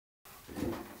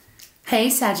Hey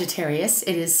Sagittarius,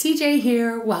 it is CJ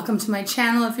here. Welcome to my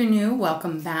channel. If you're new,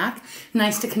 welcome back.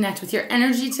 Nice to connect with your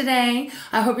energy today.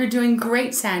 I hope you're doing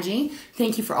great, Saggy.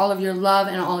 Thank you for all of your love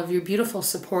and all of your beautiful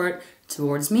support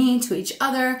towards me, to each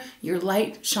other. Your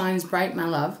light shines bright, my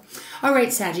love. All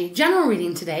right, Saggy, general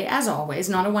reading today, as always,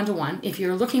 not a one-to-one. If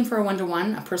you're looking for a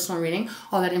one-to-one, a personal reading,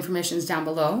 all that information is down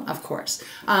below, of course.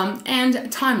 And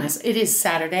timeless. It is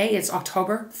Saturday. It's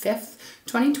October 5th,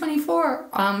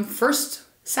 2024. First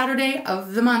Saturday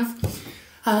of the month.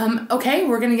 Okay,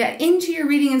 we're going to get into your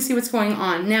reading and see what's going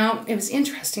on. Now, it was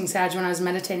interesting, Sag, when I was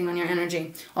meditating on your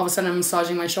energy. All of a sudden, I'm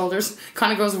massaging my shoulders.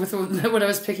 Kind of goes with what I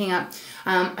was picking up.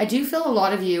 I do feel a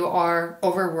lot of you are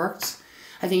overworked.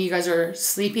 I think you guys are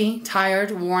sleepy,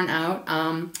 tired, worn out.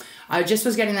 I just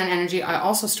was getting that energy. I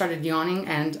also started yawning,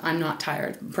 and I'm not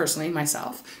tired, personally,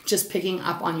 myself. Just picking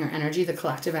up on your energy, the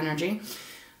collective energy.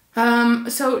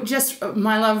 So just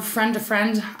my love, friend to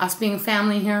friend, us being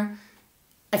family here,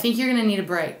 I think you're going to need a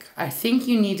break. I think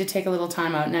you need to take a little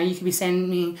time out. Now you could be saying to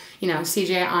me, you know,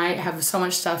 CJ, I have so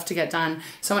much stuff to get done,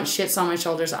 so much shit's on my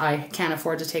shoulders, I can't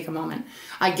afford to take a moment.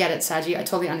 I get it, Saggy, I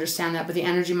totally understand that, but the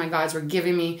energy my guides were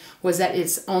giving me was that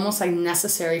it's almost like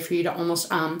necessary for you to almost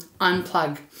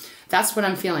unplug. That's what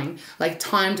I'm feeling, like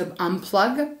time to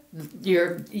unplug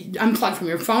unplug from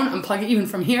your phone, unplug it even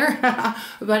from here,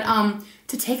 but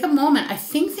to take a moment. I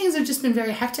think things have just been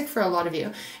very hectic for a lot of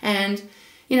you, and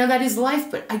you know, that is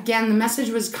life, but again, the message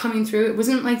was coming through. It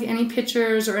wasn't like any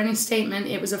pictures or any statement.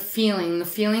 It was a feeling. The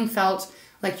feeling felt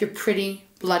like you're pretty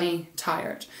bloody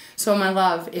tired. So my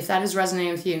love, if that is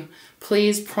resonating with you,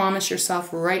 please promise yourself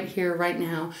right here, right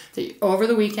now, that over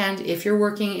the weekend, if you're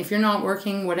working, if you're not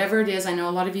working, whatever it is, I know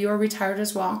a lot of you are retired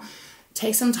as well,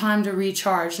 take some time to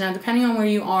recharge. Now, depending on where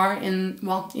you are in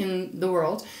the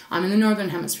world, I'm in the Northern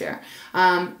Hemisphere.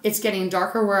 It's getting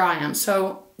darker where I am.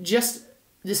 So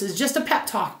this is just a pep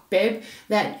talk, babe,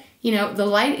 that, you know, the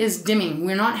light is dimming.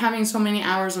 We're not having so many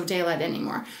hours of daylight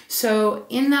anymore. So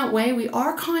in that way, we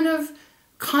are kind of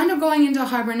going into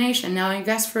hibernation. Now, I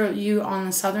guess for you on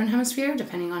the Southern Hemisphere,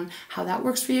 depending on how that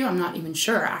works for you, I'm not even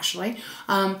sure, actually.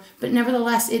 But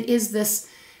nevertheless, it is this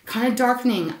kind of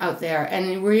darkening out there,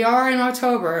 and we are in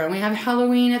October, and we have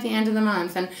Halloween at the end of the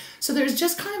month, and so there's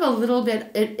just kind of a little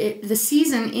bit, the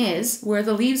season is where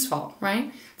the leaves fall,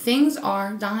 right? Things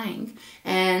are dying,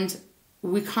 and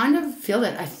we kind of feel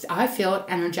it. I feel it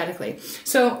energetically.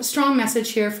 So strong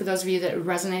message here for those of you that it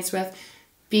resonates with.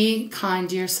 Be kind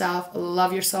to yourself,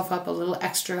 love yourself up a little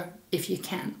extra if you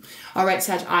can. All right,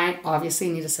 Sag, I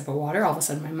obviously need a sip of water. All of a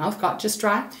sudden my mouth got just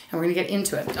dry, and we're gonna get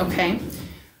into it, okay?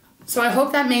 So I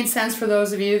hope that made sense for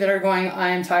those of you that are going, I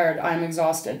am tired, I am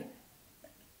exhausted.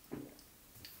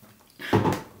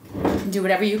 Do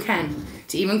whatever you can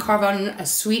to even carve out a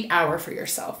sweet hour for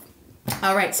yourself.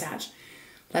 All right, Sag,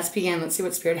 let's begin. Let's see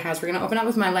what Spirit has. We're going to open up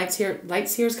with my Light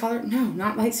Seers color. No,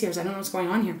 not Light Seers. I don't know what's going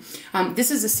on here.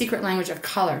 This is the secret language of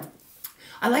color.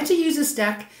 I like to use this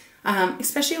deck,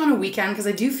 especially on a weekend, because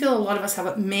I do feel a lot of us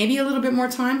have maybe a little bit more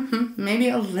time, maybe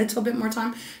a little bit more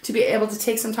time to be able to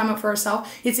take some time out for ourselves.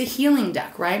 It's a healing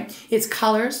deck, right? It's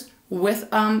colors with,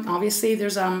 obviously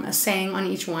there's a saying on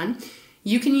each one.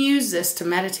 You can use this to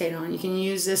meditate on. You can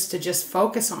use this to just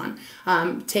focus on.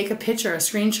 Take a picture, a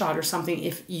screenshot or something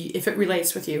if it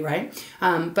relates with you, right?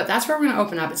 But that's where we're going to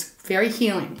open up. It's very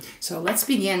healing. So let's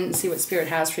begin and see what Spirit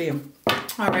has for you.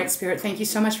 All right, Spirit, thank you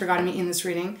so much for guiding me in this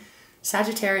reading.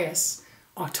 Sagittarius,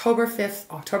 October 5th,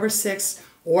 October 6th,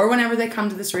 or whenever they come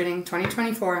to this reading,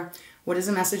 2024, what is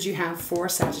the message you have for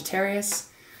Sagittarius?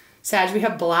 Sag, we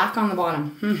have black on the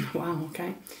bottom. Wow,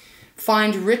 okay.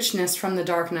 Find richness from the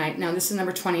dark night. Now, this is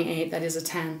number 28. That is a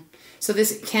 10. So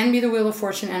this can be the Wheel of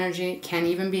Fortune energy, can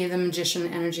even be the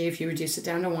Magician energy if you reduce it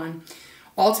down to 1.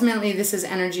 Ultimately, this is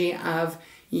energy of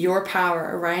your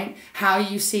power, right? How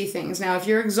you see things. Now, if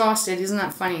you're exhausted, isn't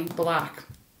that funny? Black.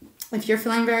 If you're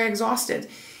feeling very exhausted,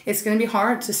 it's going to be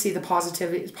hard to see the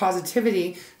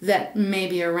positivity that may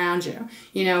be around you.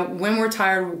 You know, when we're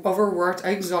tired, overworked,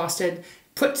 exhausted,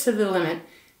 put to the limit,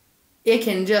 it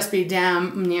can just be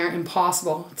damn near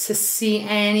impossible to see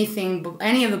anything,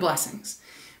 any of the blessings.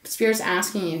 But Spirit's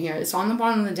asking you here. It's on the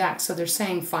bottom of the deck, so they're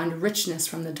saying find richness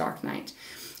from the dark night.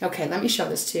 Okay, let me show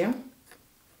this to you.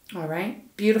 All right,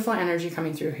 beautiful energy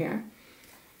coming through here.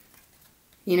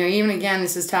 You know, even again,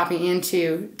 this is tapping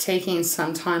into taking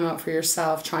some time out for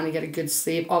yourself, trying to get a good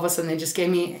sleep. All of a sudden, they just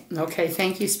gave me, okay,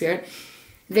 thank you, Spirit.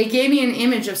 They gave me an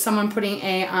image of someone putting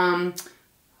a,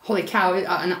 holy cow,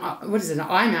 what is it, an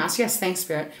eye mask? Yes, thanks,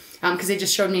 Spirit. Because they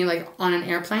just showed me, like, on an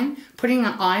airplane, putting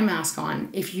an eye mask on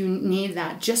if you need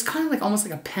that. Just kind of like, almost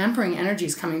like a pampering energy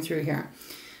is coming through here.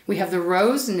 We have the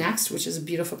rose next, which is a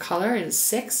beautiful color. It is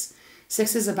 6.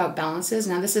 6 is about balances.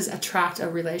 Now this is attract a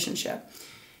relationship.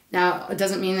 Now, it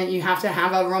doesn't mean that you have to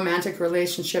have a romantic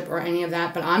relationship or any of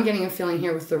that, but I'm getting a feeling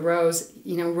here with the rose.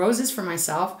 You know, roses for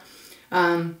myself.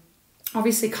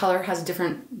 Obviously, color has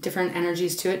different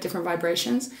energies to it, different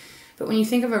vibrations. But when you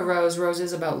think of a rose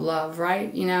is about love,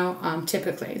 right? You know,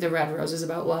 typically the red rose is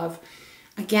about love.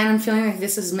 Again, I'm feeling like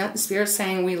this is Spirit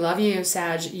saying, we love you,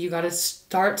 Sag. You got to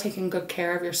start taking good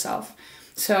care of yourself.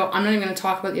 So I'm not even going to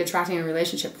talk about the attracting a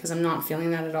relationship because I'm not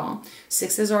feeling that at all.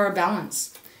 6s are a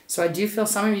balance. So I do feel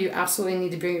some of you absolutely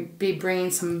need to be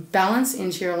bringing some balance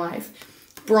into your life.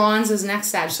 Bronze is next,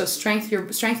 Sag. So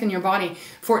strengthen your body.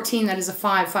 14, that is a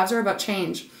 5. 5s are about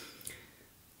change.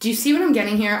 Do you see what I'm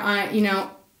getting here? You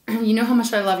know how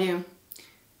much I love you.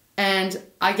 And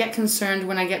I get concerned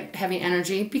when I get heavy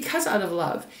energy because out of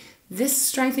love. This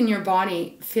strength in your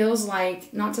body feels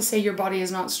like, not to say your body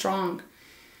is not strong,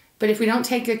 but if we don't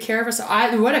take good care of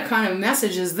ourselves, what a kind of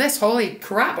message is this? Holy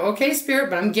crap. Okay, Spirit,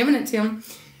 but I'm giving it to him.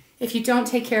 If you don't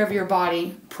take care of your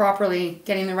body properly,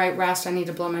 getting the right rest, I need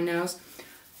to blow my nose.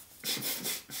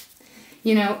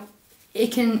 You know,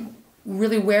 it can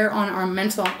really wear on our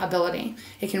mental ability.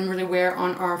 It can really wear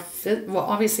on our, well,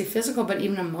 obviously physical, but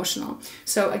even emotional.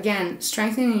 So again,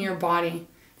 strengthening your body.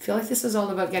 I feel like this is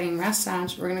all about getting rest,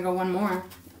 Sag. We're going to go one more.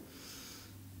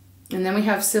 And then we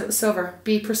have silver.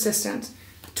 Be persistent.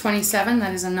 27,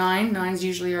 that is a 9. 9s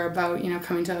usually are about, you know,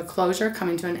 coming to a closure,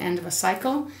 coming to an end of a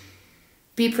cycle.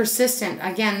 Be persistent.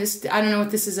 Again, this, I don't know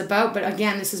what this is about, but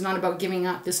again, this is not about giving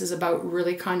up. This is about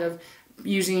really kind of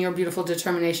using your beautiful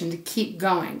determination to keep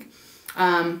going.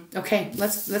 Okay,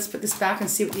 let's put this back and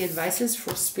see what the advice is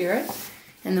for Spirit,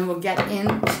 and then we'll get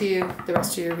into the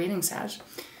rest of your reading, Sag.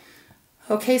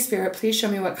 Okay, Spirit, please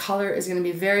show me what color is going to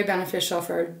be very beneficial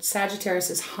for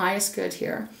Sagittarius' highest good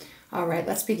here. All right,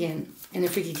 let's begin. And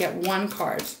if we could get one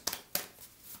card.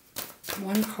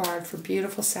 One card for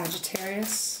beautiful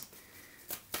Sagittarius.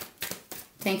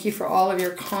 Thank you for all of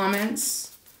your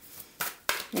comments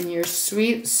and your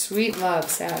sweet, sweet love,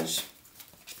 Sag.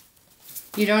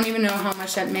 You don't even know how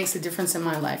much that makes a difference in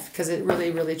my life, because it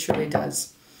really, really, truly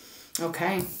does.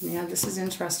 Okay, yeah, this is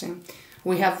interesting.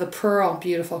 We have the Pearl,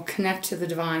 beautiful, connect to the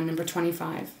divine, number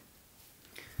 25.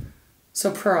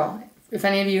 So Pearl, if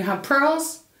any of you have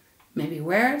pearls, maybe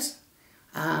wear it.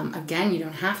 Again, you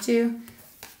don't have to.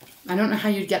 I don't know how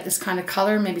you'd get this kind of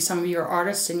color. Maybe some of you are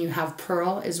artists and you have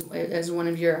pearl as one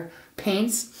of your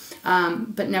paints.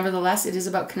 But nevertheless, it is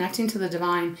about connecting to the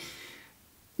divine.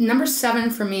 Number 7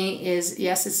 for me is,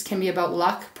 yes, it can be about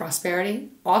luck, prosperity.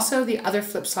 Also, the other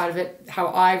flip side of it, how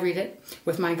I read it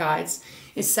with my guides,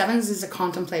 is 7s is a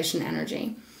contemplation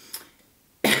energy.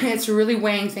 It's really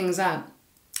weighing things up,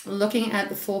 looking at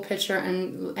the full picture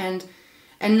and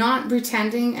not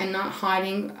pretending and not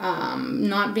hiding,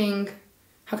 not being,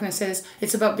 how can I say this?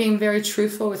 It's about being very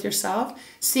truthful with yourself,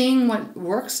 seeing what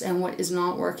works and what is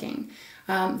not working.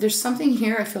 There's something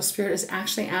here I feel Spirit is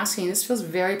actually asking. This feels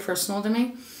very personal to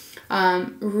me.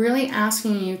 Really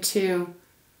asking you to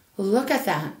look at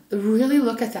that. Really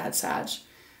look at that, Sag.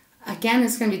 Again,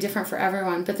 it's going to be different for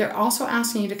everyone, but they're also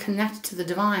asking you to connect to the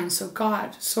divine. So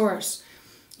God, Source,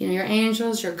 you know, your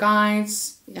angels, your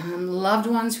guides, loved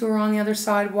ones who are on the other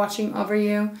side watching over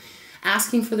you,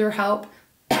 asking for their help,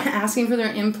 asking for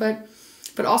their input,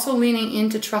 but also leaning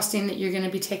into trusting that you're going to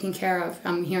be taken care of.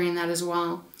 I'm hearing that as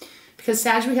well. Because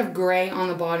Sag, we have gray on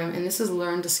the bottom, and this is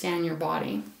learn to scan your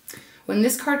body. When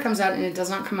this card comes out, and it does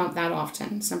not come out that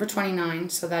often, it's number 29,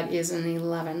 so that is an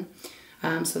 11.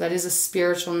 So that is a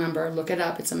spiritual number. Look it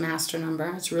up. It's a master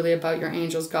number. It's really about your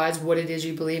angels, guides, what it is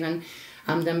you believe in,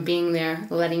 them being there,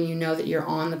 letting you know that you're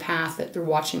on the path, that they're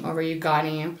watching over you,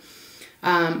 guiding you.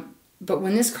 But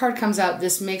when this card comes out,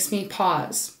 this makes me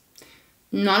pause.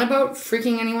 Not about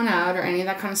freaking anyone out or any of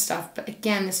that kind of stuff, but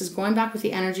again, this is going back with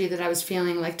the energy that I was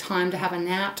feeling, like time to have a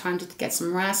nap, time to get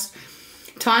some rest,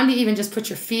 time to even just put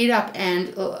your feet up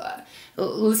and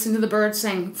listen to the birds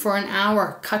sing for an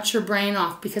hour, cut your brain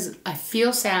off, because I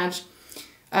feel, Sag,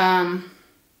 I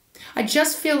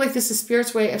just feel like this is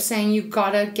Spirit's way of saying you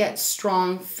gotta get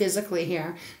strong physically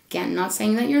here. Again, not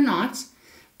saying that you're not,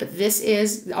 but this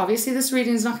is, obviously this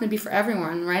reading is not going to be for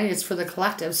everyone, right? It's for the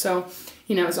collective. So,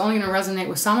 you know, it's only going to resonate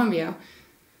with some of you.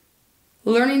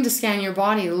 Learning to scan your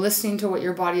body, listening to what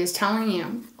your body is telling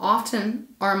you. Often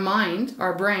our mind,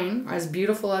 our brain, as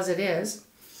beautiful as it is,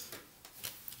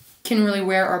 can really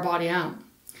wear our body out.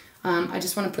 I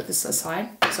just want to put this aside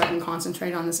so I can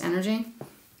concentrate on this energy.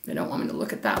 They don't want me to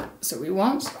look at that, so we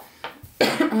won't.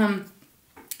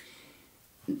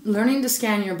 Learning to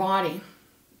scan your body.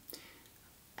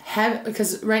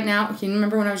 Because right now, can you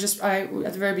remember when I was at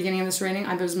the very beginning of this reading,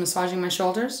 I was massaging my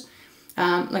shoulders?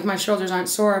 Like my shoulders aren't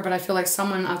sore, but I feel like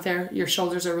someone out there, your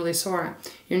shoulders are really sore.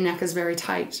 Your neck is very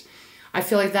tight. I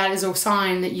feel like that is a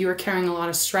sign that you are carrying a lot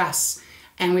of stress,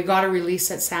 and we got to release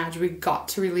it, Sag. We got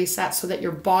to release that so that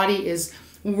your body is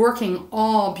working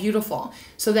all beautiful,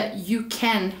 so that you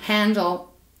can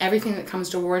handle everything that comes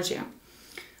towards you.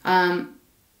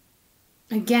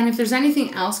 Again, if there's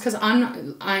anything else, because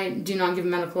I do not give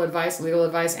medical advice, legal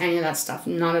advice, any of that stuff,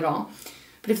 not at all.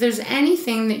 But if there's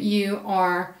anything that you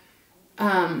are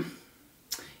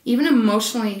even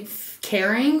emotionally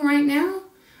carrying right now,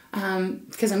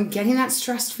 because I'm getting that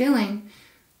stressed feeling,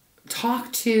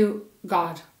 talk to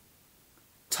God.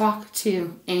 Talk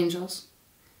to angels.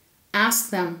 Ask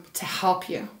them to help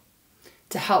you,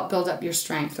 to help build up your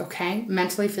strength, okay?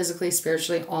 Mentally, physically,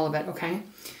 spiritually, all of it, okay?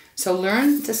 So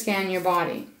learn to scan your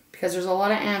body, because there's a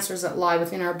lot of answers that lie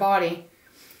within our body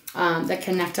that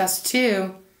connect us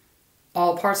to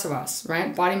all parts of us,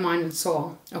 right? Body, mind, and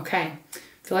soul. Okay.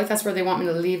 I feel like that's where they want me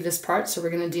to leave this part, so we're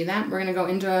going to do that. We're going to go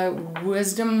into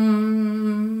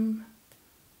wisdom.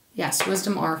 Yes,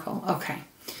 wisdom oracle. Okay.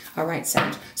 All right,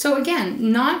 Sag. So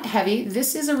again, not heavy.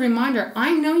 This is a reminder.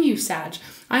 I know you, Sag.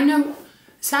 I know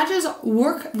Sages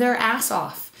work their ass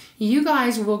off. You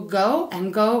guys will go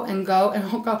and go and go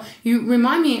and go. You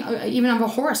remind me even of a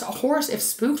horse. A horse, if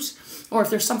spooked or if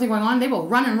there's something going on, they will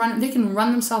run and run. They can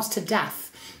run themselves to death.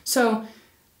 So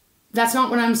that's not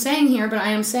what I'm saying here, but I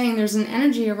am saying there's an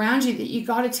energy around you that you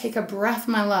got to take a breath,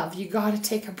 my love. You got to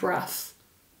take a breath.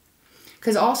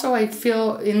 Because also I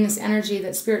feel in this energy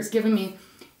that Spirit's given me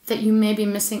that you may be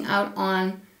missing out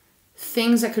on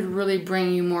things that could really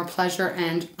bring you more pleasure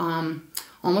and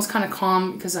almost kind of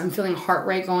calm, because I'm feeling heart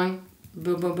rate going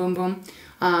boom, boom, boom, boom.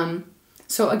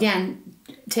 So again,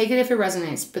 take it if it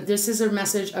resonates, but this is a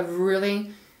message of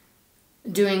really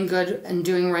doing good and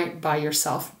doing right by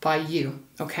yourself, by you,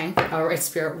 okay? All right,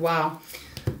 Spirit, wow.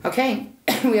 Okay,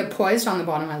 we have poised on the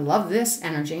bottom. I love this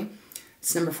energy.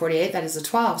 It's number 48. That is a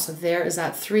 12. So there is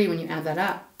that 3 when you add that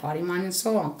up. Body, mind, and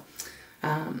soul.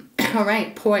 All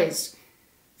right, poised.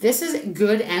 This is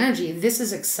good energy. This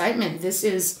is excitement. This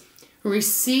is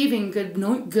receiving good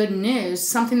news,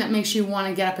 something that makes you want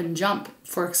to get up and jump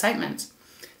for excitement.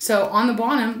 So on the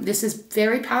bottom, this is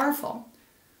very powerful.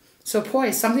 So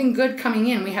poised, something good coming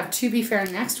in. We have to be fair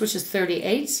next, which is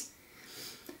 38.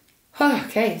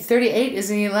 Okay, 38 is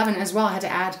an 11 as well. I had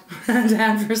to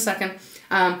add, for a second.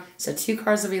 So 2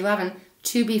 cards of 11.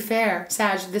 To be fair,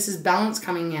 Sag, this is balance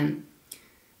coming in.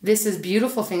 This is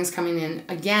beautiful things coming in.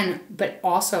 Again, but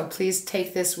also please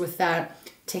take this with that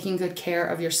taking good care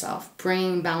of yourself,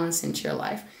 bringing balance into your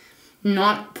life.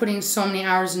 Not putting so many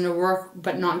hours into work,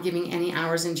 but not giving any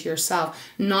hours into yourself.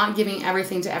 Not giving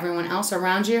everything to everyone else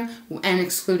around you and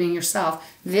excluding yourself.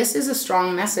 This is a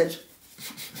strong message.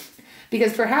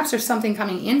 Because perhaps there's something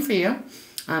coming in for you.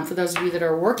 For those of you that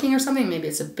are working or something, maybe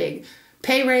it's a big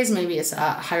pay raise, maybe it's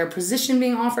a higher position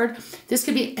being offered. This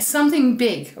could be something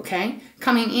big, okay,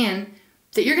 coming in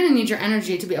that you're going to need your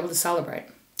energy to be able to celebrate.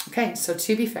 Okay, so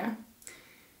to be fair.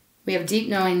 We have deep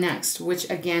knowing next, which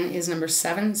again is number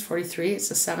 7. It's 43.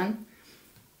 It's a 7.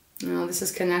 No, this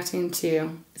is connecting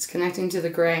to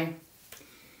the gray.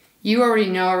 You already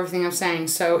know everything I'm saying.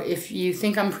 So if you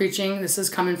think I'm preaching, this is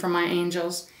coming from my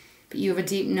angels. But you have a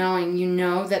deep knowing. You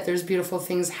know that there's beautiful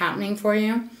things happening for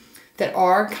you that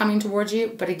are coming towards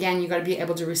you. But again, you got to be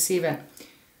able to receive it.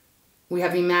 We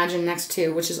have imagine next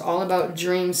to, which is all about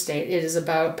dream state. It is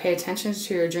about pay attention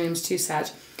to your dreams too, Sag.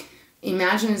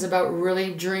 Imagine is about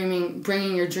really dreaming,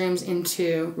 bringing your dreams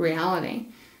into reality.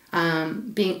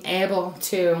 Being able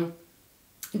to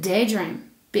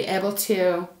daydream, be able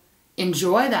to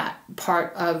enjoy that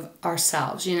part of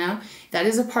ourselves, you know. That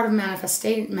is a part of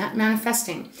manifesting.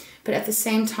 But at the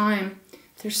same time,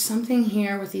 there's something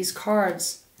here with these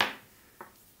cards.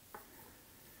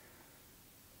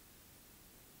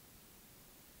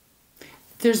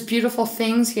 There's beautiful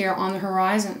things here on the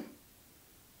horizon.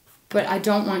 But I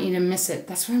don't want you to miss it.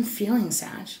 That's what I'm feeling,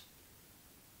 Sag.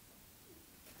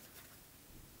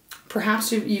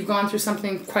 Perhaps you've gone through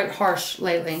something quite harsh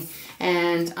lately,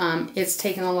 and it's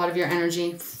taken a lot of your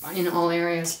energy in all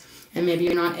areas, and maybe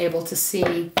you're not able to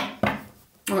see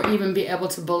or even be able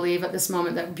to believe at this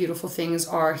moment that beautiful things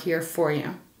are here for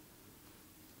you.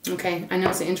 Okay, I know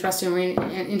it's an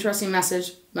interesting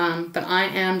message, but I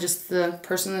am just the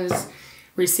person that is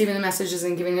receiving the messages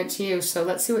and giving it to you. So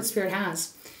let's see what Spirit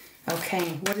has.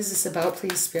 Okay, what is this about,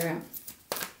 please, Spirit?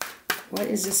 What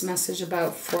is this message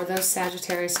about for those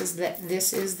Sagittariuses that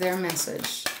this is their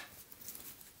message?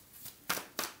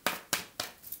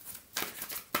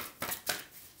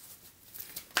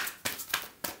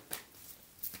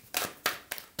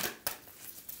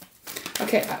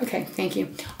 Okay, thank you.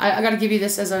 I got to give you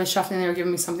this as I was shuffling. They were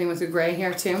giving me something with the gray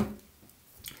here too.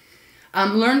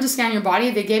 Learn to scan your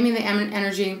body. They gave me the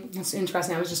energy. It's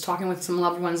interesting. I was just talking with some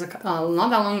loved ones not that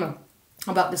long ago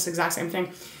about this exact same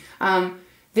thing.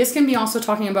 This can be also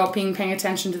talking about paying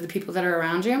attention to the people that are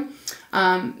around you,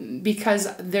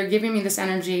 because they're giving me this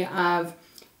energy of,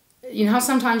 you know how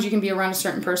sometimes you can be around a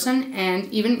certain person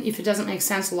and even if it doesn't make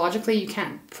sense logically, you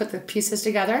can't put the pieces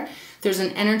together. There's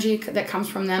an energy that comes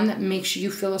from them that makes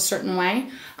you feel a certain way.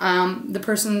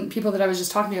 People that I was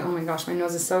just talking to, oh my gosh, my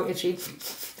nose is so itchy.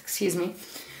 Excuse me.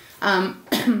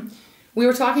 We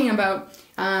were talking about,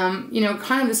 you know,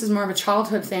 kind of this is more of a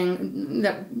childhood thing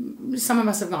that some of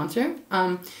us have gone through,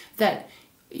 that,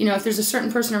 you know, if there's a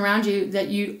certain person around you that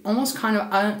you almost kind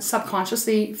of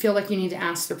subconsciously feel like you need to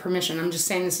ask their permission. I'm just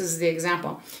saying this is the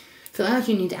example. Feeling like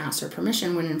you need to ask their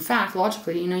permission when in fact,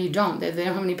 logically, you know, you don't. They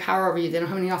don't have any power over you. They don't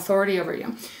have any authority over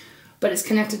you. But it's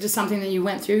connected to something that you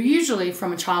went through, usually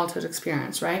from a childhood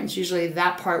experience, right? It's usually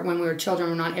that part when we were children,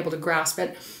 we're not able to grasp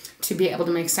it, to be able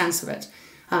to make sense of it.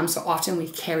 So often we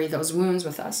carry those wounds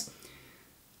with us.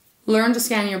 Learn to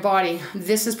scan your body.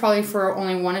 This is probably for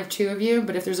only one or two of you,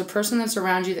 but if there's a person that's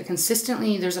around you that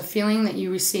consistently, there's a feeling that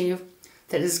you receive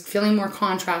that is feeling more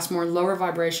contrast, more lower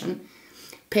vibration,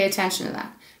 pay attention to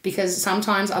that. Because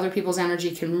sometimes other people's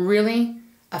energy can really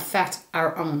affect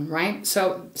our own, right?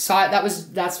 So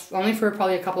that's only for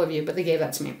probably a couple of you, but they gave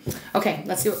that to me. Okay,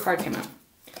 let's see what card came out.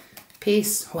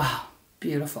 Peace. Wow,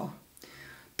 beautiful.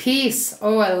 Peace.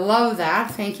 Oh, I love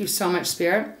that. Thank you so much,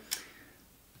 Spirit.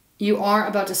 You are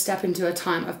about to step into a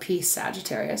time of peace,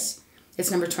 Sagittarius.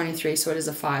 It's number 23, so it is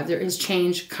a 5. There is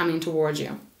change coming towards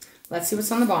you. Let's see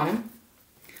what's on the bottom.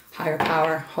 Higher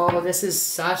power. Oh, this is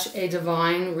such a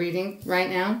divine reading right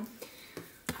now.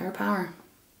 Higher power.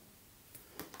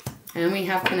 And we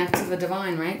have connected to the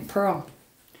divine, right? Pearl.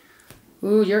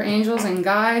 Ooh, your angels and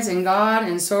guides and God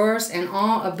and source and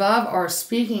all above are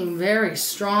speaking very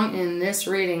strong in this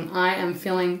reading. I am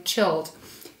feeling chilled.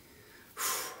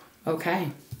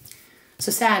 Okay.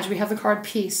 So Sag, we have the card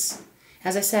Peace.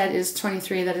 As I said, it is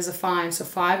 23. That is a 5. So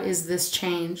 5 is this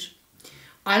change.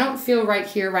 I don't feel right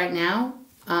here, right now,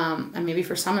 and maybe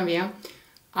for some of you,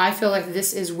 I feel like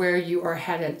this is where you are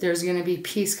headed. There's going to be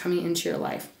peace coming into your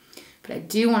life. But I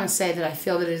do want to say that I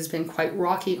feel that it has been quite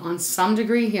rocky on some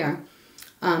degree here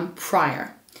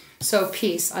prior. So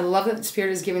peace. I love that the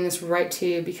Spirit is giving this right to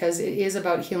you because it is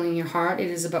about healing your heart.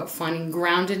 It is about finding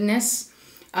groundedness.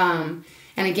 And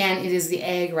again, it is the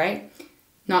egg, right?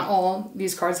 Not all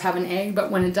these cards have an egg, but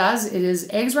when it does, it is,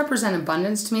 eggs represent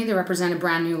abundance to me. They represent a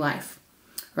brand new life,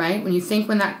 right? When you think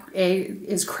when that egg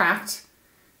is cracked,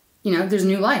 you know, there's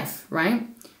new life, right?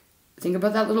 Think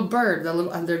about that little bird.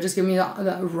 They're just giving me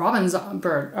the robin's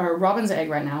bird, or robin's egg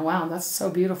right now. Wow, that's so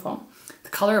beautiful. The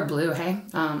color of blue, hey?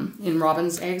 In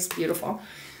robin's eggs, beautiful.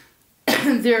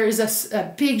 There is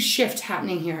a big shift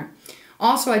happening here.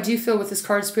 Also, I do feel with this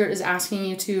card, Spirit is asking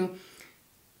you to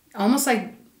almost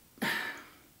like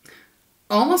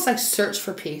search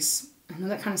for peace. I know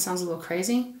that kind of sounds a little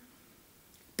crazy,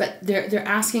 but they're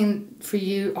asking for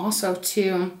you also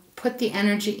to put the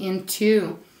energy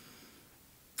into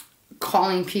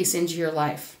calling peace into your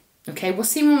life. Okay, we'll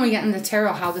see when we get in the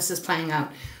tarot how this is playing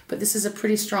out, but this is a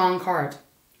pretty strong card.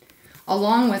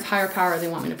 Along with higher power, they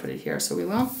want me to put it here, so we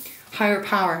will. Higher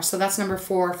power, so that's number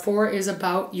 4. 4 is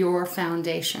about your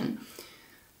foundation.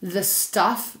 The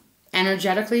stuff,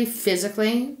 energetically,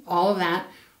 physically, all of that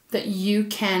you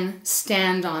can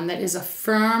stand on, that is a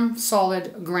firm,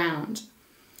 solid ground.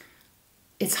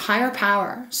 It's higher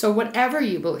power. So whatever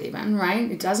you believe in, right?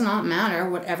 It does not matter,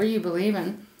 whatever you believe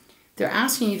in, they're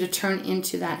asking you to turn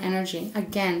into that energy.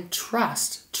 Again,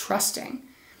 trusting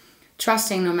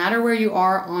no matter where you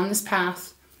are on this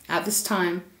path at this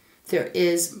time, there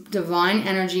is divine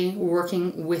energy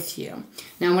working with you.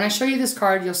 Now, when I show you this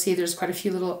card, you'll see there's quite a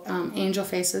few little angel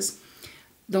faces.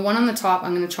 The one on the top,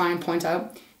 I'm going to try and point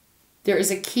out. There is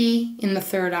a key in the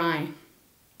third eye,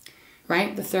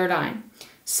 right? The third eye.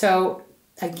 So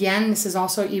again, this is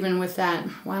also even with that,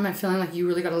 why am I feeling like you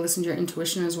really got to listen to your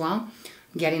intuition as well?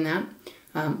 I'm getting that.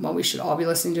 Well, we should all be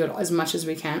listening to it as much as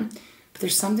we can. But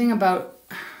there's something about,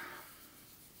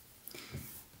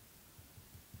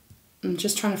 I'm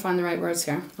just trying to find the right words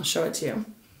here. I'll show it to you.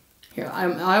 Here,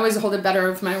 I always hold it better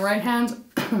with my right hand.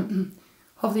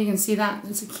 Hopefully you can see that.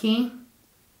 It's a key.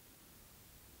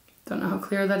 Don't know how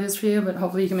clear that is for you, but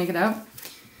hopefully you can make it out.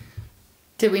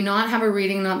 Did we not have a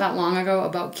reading not that long ago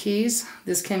about keys?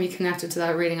 This can be connected to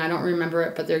that reading. I don't remember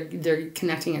it, but they're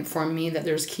connecting it for me, that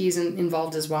there's keys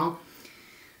involved as well.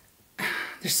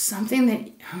 There's something that,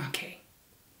 okay.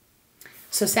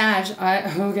 So Sag,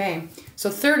 okay. So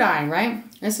third eye, right?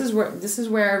 This is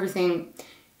where everything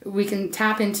we can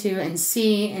tap into and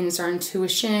see, and it's our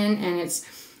intuition, and it's,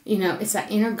 you know, it's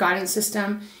that inner guidance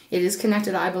system. It is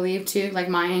connected, I believe, to like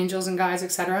my angels and guides,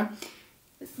 etc.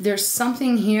 There's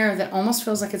something here that almost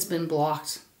feels like it's been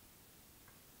blocked.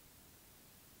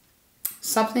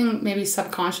 Something maybe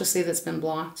subconsciously that's been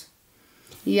blocked.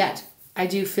 Yet, I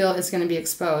do feel it's going to be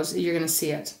exposed. You're going to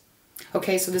see it.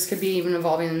 Okay, so this could be even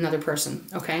involving another person,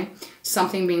 okay?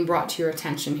 Something being brought to your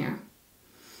attention here.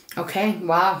 Okay,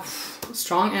 wow.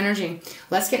 Strong energy.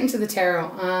 Let's get into the tarot.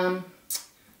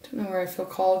 Don't know where I feel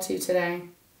called to today.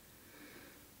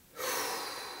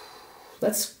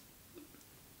 Let's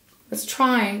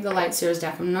try the Light Seers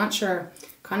deck. I'm not sure.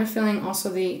 Kind of feeling also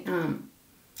the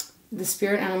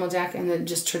Spirit Animal deck and the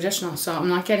just traditional. So I'm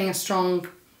not getting a strong...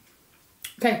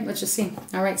 Okay, let's just see.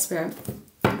 All right, Spirit.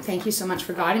 Thank you so much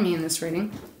for guiding me in this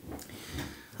reading.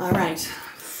 All right.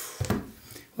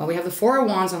 Well, we have the Four of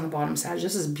Wands on the bottom, Sag.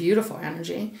 This is beautiful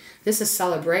energy. This is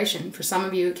celebration. For some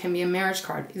of you, it can be a marriage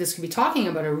card. This could be talking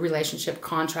about a relationship,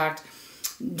 contract,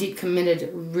 deep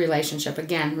committed relationship.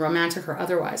 Again, romantic or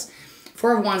otherwise.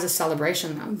 Four of Wands is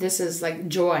celebration, though. This is like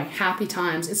joy, happy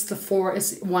times. It's the four,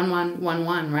 it's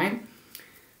 1111, right?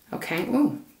 Okay.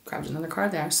 Ooh, grabbed another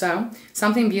card there. So,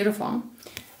 something beautiful.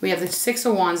 We have the Six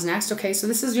of Wands next. Okay, so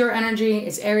this is your energy.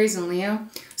 It's Aries and Leo.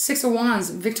 Six of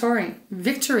Wands, victory.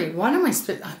 Victory. Why am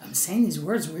I'm saying these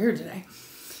words weird today.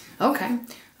 Okay.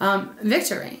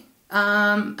 Victory.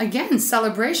 Again,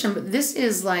 celebration, but this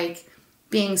is like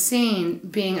being seen,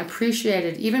 being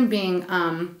appreciated, even being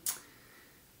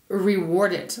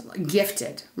rewarded,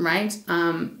 gifted, right?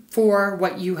 For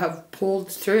what you have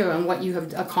pulled through and what you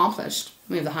have accomplished.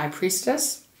 We have the High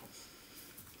Priestess.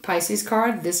 Pisces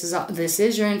card, this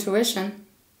is your intuition.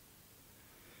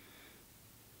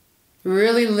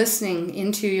 Really listening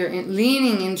into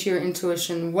leaning into your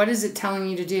intuition. What is it telling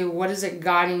you to do? What is it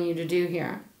guiding you to do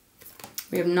here?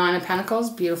 We have Nine of Pentacles,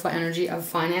 beautiful energy of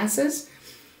finances,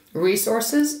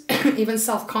 resources, even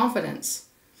self-confidence.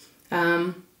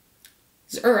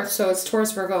 It's Earth, so it's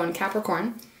Taurus, Virgo, and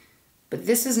Capricorn. But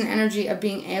this is an energy of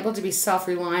being able to be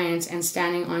self-reliant and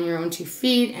standing on your own 2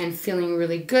 feet and feeling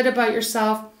really good about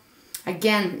yourself.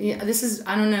 Again, this is,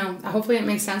 I don't know, hopefully it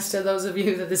makes sense to those of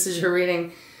you that this is your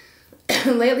reading.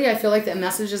 Lately, I feel like the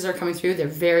messages are coming through. They're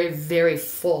very, very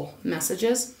full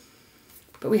messages.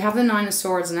 But we have the Nine of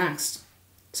Swords next.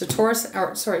 So Taurus,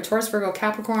 Virgo,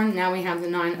 Capricorn. Now we have the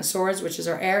Nine of Swords, which is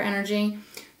our air energy.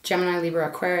 Gemini, Libra,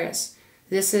 Aquarius.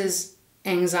 This is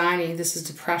anxiety. This is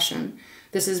depression.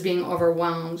 This is being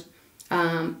overwhelmed.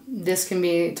 This can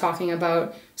be talking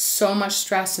about so much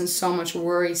stress and so much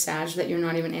worry, Sag, that you're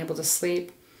not even able to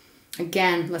sleep.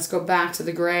 Again, let's go back to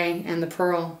the gray and the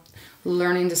pearl.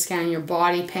 Learning to scan your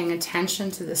body, paying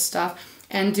attention to this stuff,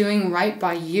 and doing right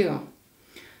by you.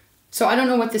 So I don't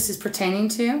know what this is pertaining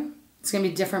to. It's going to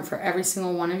be different for every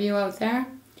single one of you out there.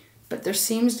 But there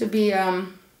seems to be...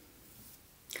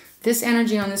 this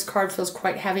energy on this card feels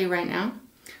quite heavy right now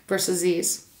versus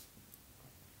these.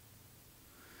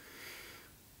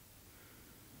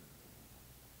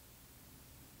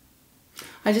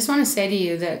 I just want to say to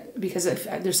you that because if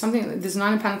there's something, there's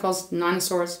Nine of Pentacles, Nine of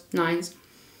Swords, Nines.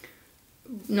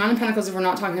 Nine of Pentacles, if we're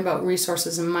not talking about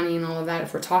resources and money and all of that,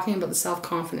 if we're talking about the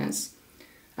self-confidence,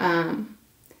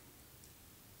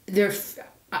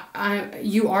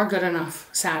 you are good enough,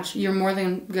 Sag. You're more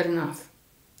than good enough.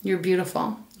 You're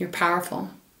beautiful. You're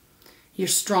powerful. You're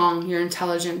strong. You're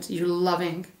intelligent. You're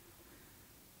loving.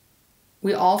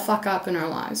 We all fuck up in our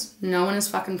lives. No one is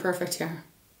fucking perfect here.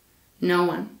 No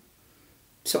one.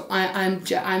 So I'm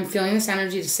feeling this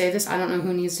energy to say this. I don't know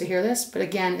who needs to hear this, but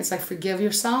again, it's like forgive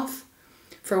yourself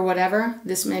for whatever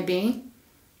this may be.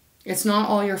 It's not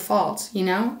all your fault, you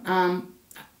know? I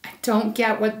don't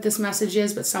get what this message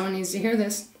is, but someone needs to hear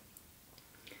this.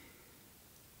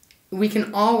 We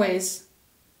can always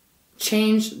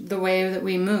change the way that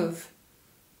we move.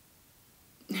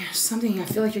 There's something, I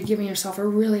feel like you're giving yourself a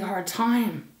really hard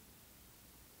time.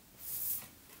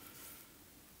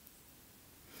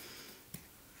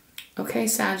 Okay,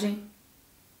 Saggy.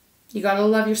 You gotta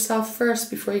love yourself first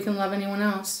before you can love anyone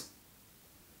else.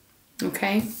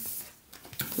 Okay?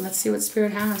 Let's see what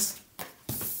Spirit has.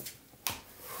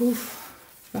 Oof.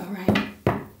 Alright.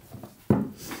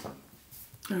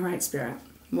 Alright, Spirit.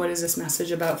 What is this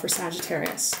message about for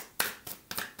Sagittarius?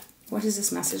 What is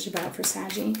this message about for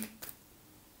Saggy?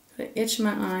 I itch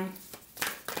my eye.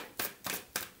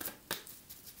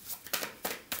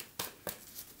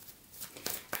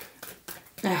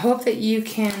 I hope that you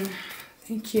can,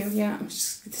 thank you, yeah,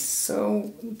 it's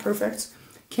so perfect.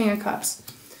 King of Cups.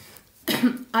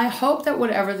 I hope that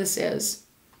whatever this is,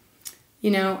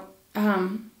 you know,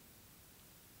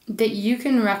 that you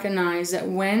can recognize that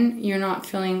when you're not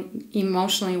feeling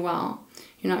emotionally well,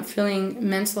 you're not feeling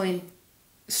mentally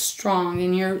strong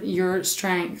in your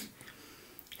strength,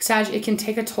 Sag, it can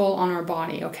take a toll on our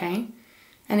body, okay?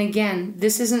 And again,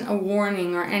 this isn't a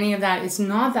warning or any of that. It's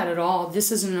not that at all.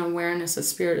 This is an awareness that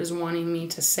Spirit is wanting me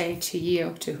to say to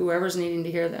you, to whoever's needing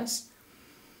to hear this.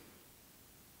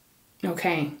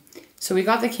 Okay, so we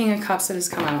got the King of Cups that has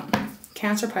come out.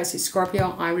 Cancer, Pisces,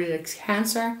 Scorpio. I read it as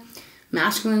Cancer,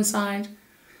 masculine side.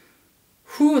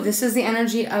 Whew, this is the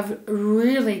energy of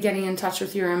really getting in touch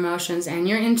with your emotions and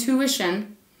your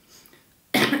intuition.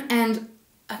 And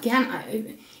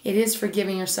again, it is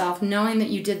forgiving yourself, knowing that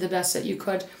you did the best that you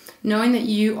could, knowing that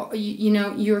you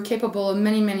know, you're capable of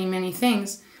many, many, many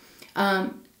things.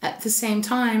 At the same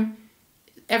time,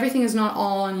 everything is not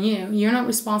all on you. You're not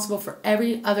responsible for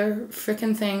every other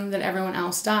freaking thing that everyone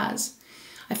else does.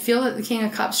 I feel that the King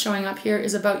of Cups showing up here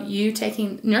is about you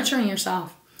nurturing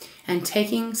yourself and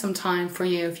taking some time for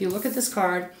you. If you look at this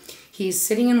card, he's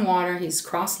sitting in water, he's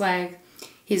cross-legged,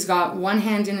 he's got one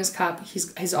hand in his cup,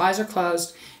 his eyes are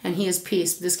closed, and he is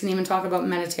peace. This can even talk about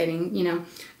meditating, you know,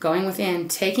 going within,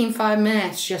 taking 5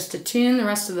 minutes just to tune the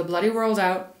rest of the bloody world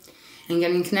out and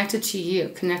getting connected to you,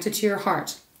 connected to your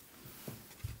heart.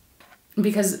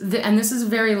 Because, and this is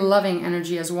very loving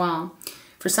energy as well.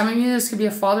 For some of you, this could be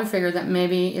a father figure that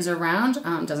maybe is around,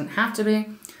 doesn't have to be.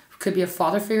 It could be a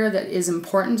father figure that is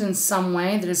important in some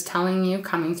way, that is telling you,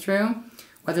 coming through,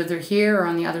 whether they're here or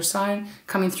on the other side,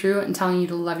 coming through and telling you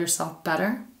to love yourself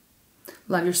better,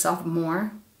 love yourself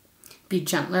more, be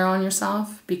gentler on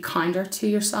yourself, be kinder to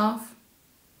yourself.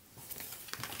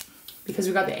 Because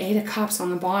we've got the Eight of Cups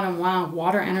on the bottom. Wow,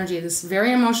 water energy. This is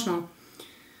very emotional.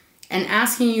 And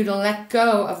asking you to let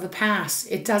go of the past.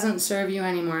 It doesn't serve you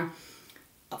anymore.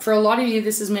 For a lot of you,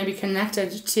 this is maybe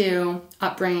connected to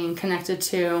upbringing, connected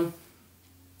to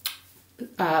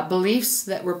beliefs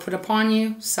that were put upon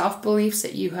you, self-beliefs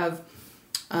that you have,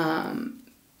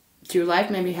 through life,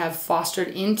 maybe have fostered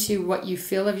into what you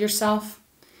feel of yourself.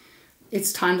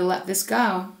 It's time to let this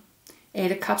go.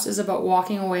 Eight of Cups is about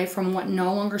walking away from what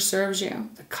no longer serves you.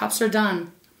 The cups are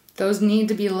done. Those need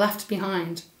to be left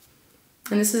behind.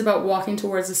 And this is about walking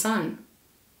towards the sun.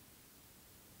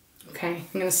 Okay, I'm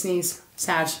going to sneeze.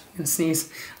 Sag, I'm going to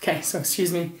sneeze. Okay, so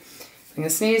excuse me. I'm going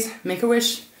to sneeze, make a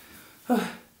wish.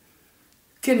 Oh,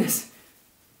 goodness.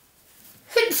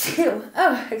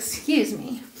 Oh, excuse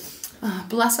me.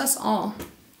 Bless us all.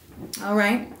 All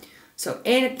right. So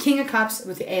King of Cups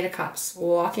with the Eight of Cups.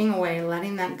 Walking away,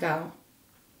 letting that go.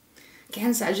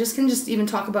 Again, Sag, can just even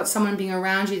talk about someone being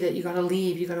around you that you got to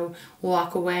leave. You got to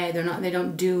walk away.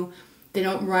 They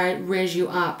don't raise you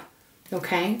up.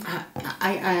 Okay?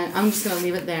 I'm just going to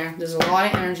leave it there. There's a lot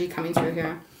of energy coming through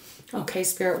here. Okay,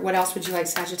 Spirit, what else would you like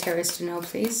Sagittarius to know,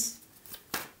 please?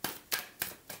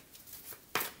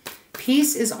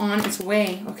 Peace is on its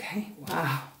way. Okay,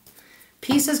 wow.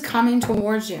 Peace is coming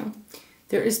towards you.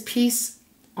 There is peace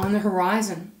on the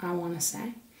horizon, I want to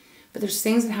say. But there's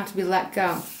things that have to be let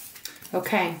go.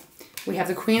 Okay, we have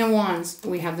the Queen of Wands.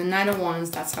 We have the Knight of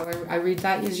Wands. That's how I read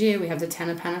that as you. We have the Ten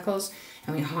of Pentacles.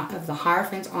 And we have the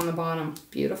Hierophant on the bottom.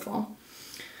 Beautiful.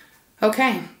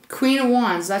 Okay, Queen of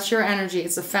Wands. That's your energy.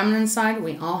 It's the feminine side.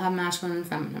 We all have masculine and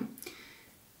feminine.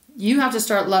 You have to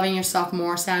start loving yourself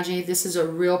more, Saggy. This is a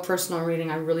real personal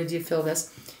reading. I really do feel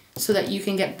this. So that you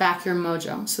can get back your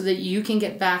mojo. So that you can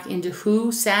get back into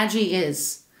who Saggy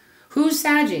is. Who's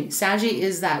Saggy? Saggy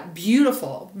is that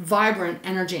beautiful, vibrant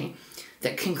energy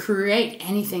that can create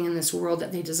anything in this world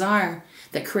that they desire.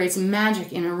 That creates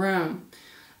magic in a room.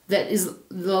 That is,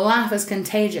 the laugh is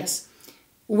contagious,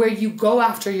 where you go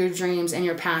after your dreams and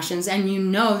your passions and you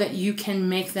know that you can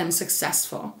make them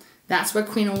successful. That's what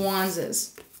Queen of Wands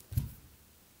is.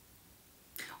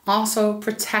 Also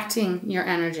protecting your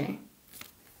energy.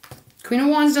 Queen of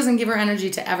Wands doesn't give her energy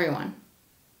to everyone.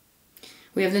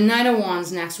 We have the Knight of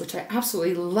Wands next, which I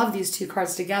absolutely love these two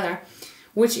cards together,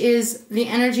 which is the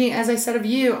energy, as I said, of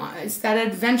you. It's that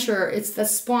adventure. It's the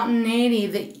spontaneity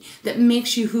that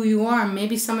makes you who you are.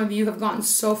 Maybe some of you have gotten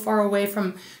so far away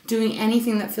from doing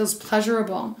anything that feels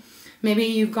pleasurable. Maybe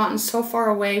you've gotten so far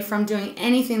away from doing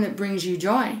anything that brings you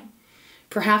joy.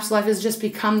 Perhaps life has just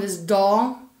become this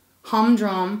dull,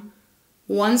 humdrum,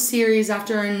 one series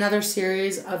after another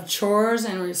series of chores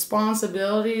and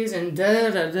responsibilities and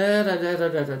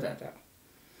da-da-da-da-da-da-da-da-da.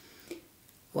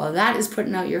 Well, that is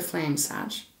putting out your flame,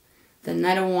 Sag. The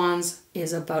Knight of Wands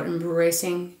is about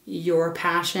embracing your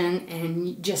passion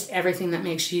and just everything that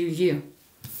makes you, you.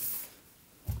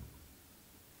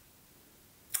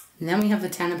 And then we have the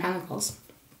Ten of Pentacles.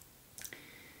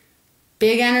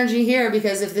 Big energy here,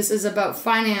 because if this is about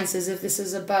finances, if this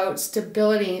is about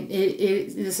stability,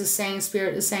 this is saying,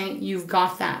 Spirit is saying, you've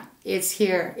got that. It's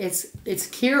here. It's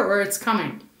here, or it's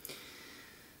coming.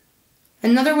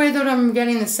 Another way that I'm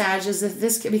getting the Sag is that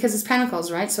this, because it's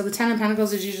Pentacles, right? So the 10 of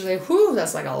Pentacles is usually, whoo,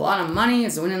 that's like a lot of money.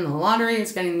 It's winning the lottery.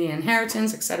 It's getting the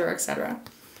inheritance, etc., etc.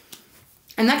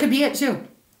 And that could be it too,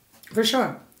 for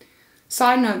sure.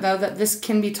 Side note, though, that this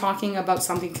can be talking about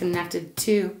something connected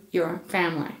to your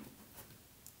family,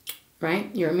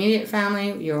 right? Your immediate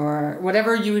family, your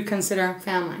whatever you would consider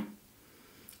family.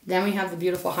 Then we have the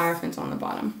beautiful Hierophant on the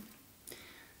bottom.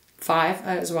 5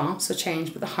 as well, so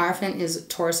change. But the Hierophant is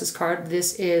Taurus's card.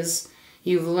 This is,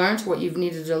 you've learned what you've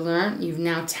needed to learn. You've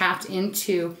now tapped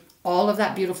into all of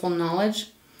that beautiful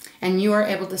knowledge, and you are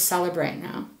able to celebrate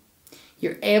now.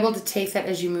 You're able to take that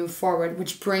as you move forward,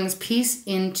 which brings peace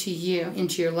into you,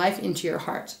 into your life, into your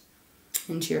heart,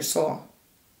 into your soul.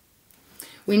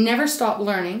 We never stop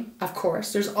learning, of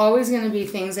course. There's always going to be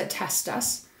things that test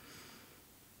us.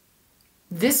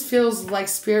 This feels like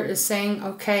Spirit is saying,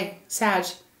 okay, Sag,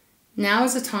 now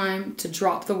is the time to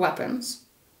drop the weapons.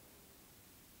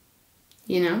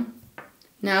 You know?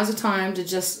 Now's the time to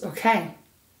just, okay,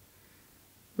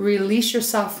 release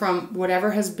yourself from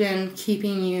whatever has been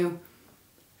keeping you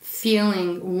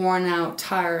feeling worn out,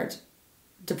 tired,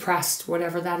 depressed,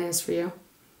 whatever that is for you.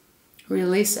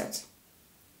 Release it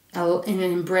and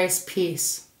embrace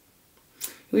peace.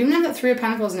 We even have that 3 of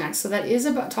Pentacles next, so that is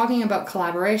about talking about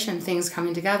collaboration, things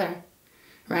coming together.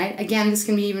 Right? Again, this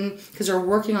can be even because we're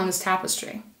working on this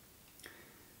tapestry.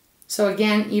 So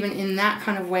again, even in that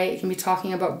kind of way, it can be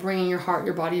talking about bringing your heart,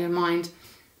 your body, and mind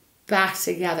back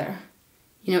together.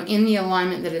 You know, in the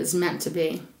alignment that it is meant to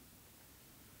be.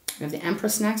 We have the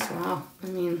Empress next. Wow. I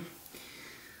mean,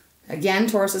 again,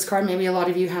 Taurus's card. Maybe a lot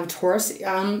of you have Taurus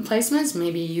placements.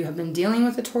 Maybe you have been dealing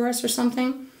with a Taurus or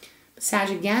something. But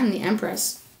Sag, again, the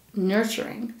Empress.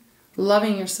 Nurturing.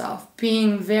 Loving yourself.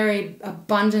 Being very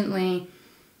abundantly...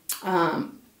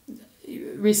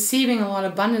 receiving a lot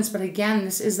of abundance, but again,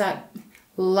 this is that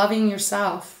loving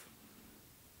yourself.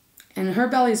 And her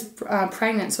belly's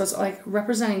pregnant, so it's like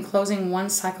representing closing one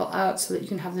cycle out so that you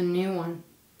can have the new one.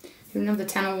 You can have the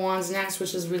 10 of Wands next,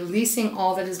 which is releasing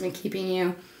all that has been keeping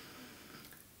you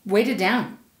weighted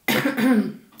down.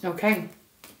 Okay.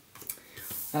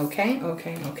 Okay.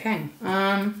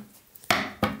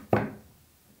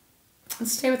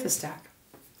 Let's stay with this deck,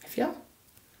 I feel.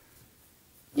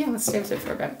 Yeah, let's stay with it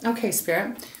for a bit. Okay,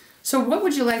 Spirit. So what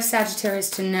would you like Sagittarius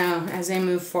to know as they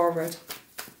move forward?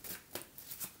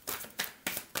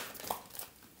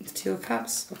 The 2 of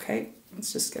Cups. Okay,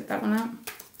 let's just get that one out.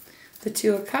 The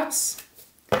 2 of Cups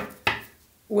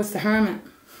with the Hermit.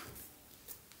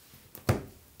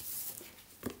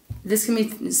 This can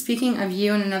be speaking of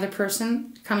you and another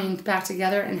person coming back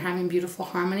together and having beautiful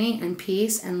harmony and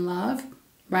peace and love,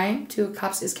 right? 2 of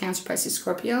Cups is Cancer, Pisces,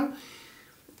 Scorpio.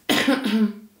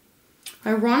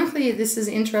 Ironically, this is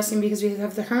interesting because we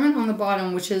have the Hermit on the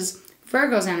bottom, which is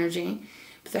Virgo's energy.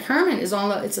 But the Hermit is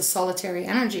it's a solitary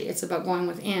energy. It's about going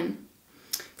within.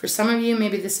 For some of you,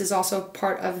 maybe this is also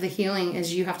part of the healing,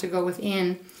 as you have to go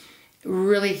within,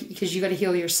 really, because you got to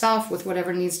heal yourself with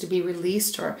whatever needs to be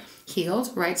released or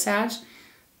healed, right, Sag?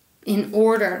 In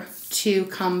order to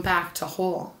come back to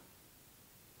whole.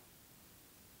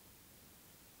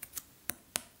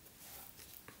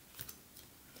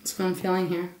 That's what I'm feeling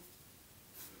here.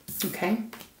 Okay.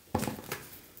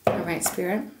 All right,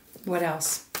 Spirit. What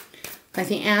else? Like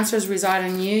the answers reside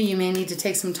in you. You may need to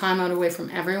take some time out away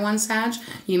from everyone, Sag.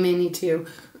 You may need to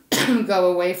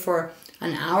go away for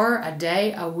an hour, a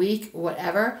day, a week,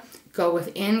 whatever. Go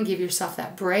within. Give yourself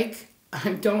that break.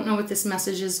 I don't know what this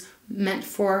message is meant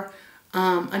for.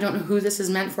 I don't know who this is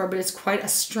meant for, but it's quite a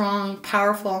strong,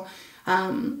 powerful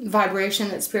vibration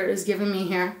that Spirit has given me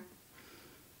here.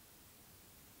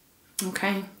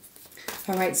 Okay.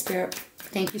 All right, Spirit.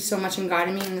 Thank you so much in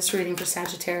guiding me in this reading for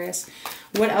Sagittarius.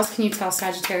 What else can you tell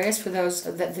Sagittarius for those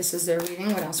that this is their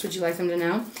reading? What else would you like them to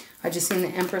know? I just seen the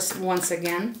Empress once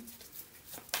again.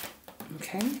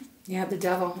 Okay. You have the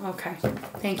Devil. Okay.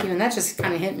 Thank you. And that just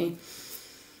kind of hit me.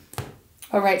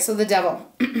 All right. So the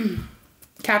Devil.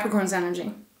 Capricorn's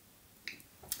energy.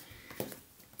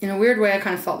 In a weird way, I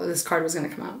kind of felt that this card was going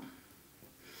to come out.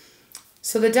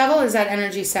 So the Devil is that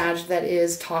energy, Sag, that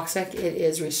is toxic. It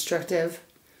is restrictive.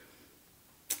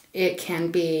 It can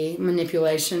be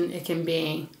manipulation. It can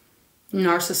be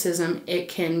narcissism. It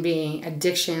can be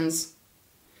addictions.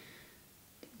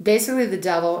 Basically, the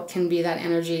Devil can be that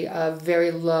energy of very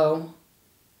low,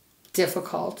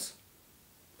 difficult,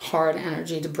 hard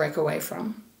energy to break away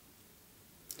from.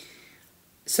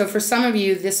 So for some of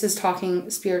you, this is talking,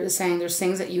 Spirit is saying there's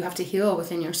things that you have to heal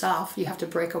within yourself. You have to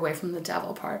break away from the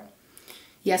devil part.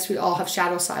 Yes, we all have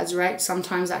shadow sides, right?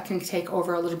 Sometimes that can take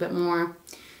over a little bit more.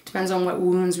 Depends on what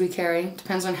wounds we carry.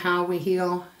 Depends on how we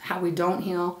heal, how we don't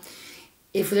heal.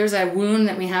 If there's a wound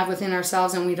that we have within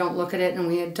ourselves and we don't look at it and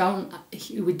we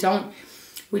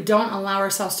don't allow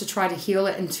ourselves to try to heal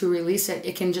it and to release it,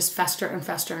 it can just fester and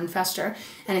fester and fester.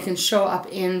 And it can show up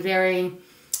in very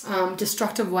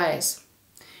destructive ways.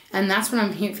 And that's what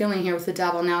I'm feeling here with the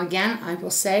devil. Now again, I will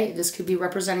say this could be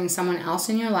representing someone else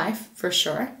in your life, for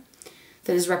sure.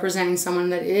 That is representing someone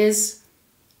that is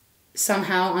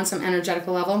somehow on some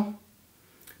energetical level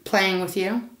playing with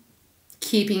you,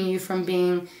 keeping you from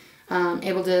being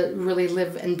able to really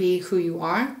live and be who you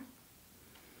are.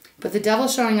 But the devil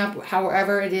showing up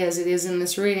however it is in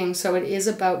this reading. So it is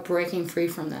about breaking free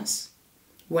from this,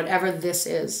 whatever this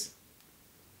is.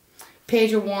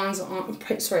 Page of Wands,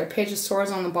 Page of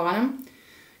Swords on the bottom.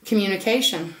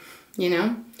 Communication, you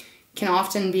know, can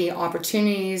often be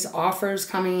opportunities, offers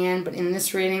coming in, but in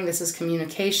this reading, this is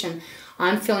communication.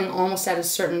 I'm feeling almost at a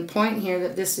certain point here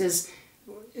that this is,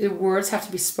 the words have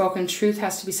to be spoken, truth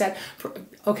has to be said.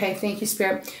 Okay, thank you,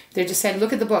 Spirit. They just said,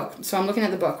 look at the book. So I'm looking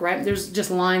at the book, right? There's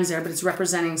just lines there, but it's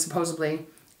representing supposedly,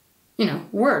 you know,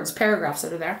 words, paragraphs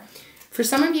that are there. For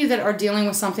some of you that are dealing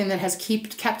with something that has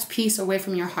kept peace away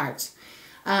from your heart,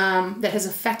 that has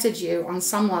affected you on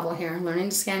some level here, learning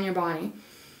to scan your body,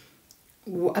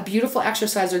 a beautiful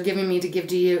exercise they're giving me to give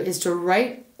to you is to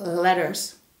write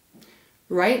letters.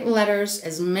 Write letters,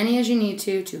 as many as you need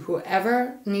to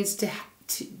whoever needs to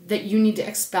that you need to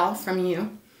expel from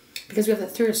you. Because we have the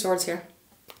Three of Swords here.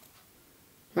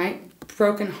 Right?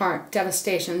 Broken heart,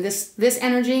 devastation. This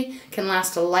energy can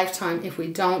last a lifetime if we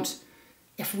don't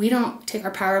take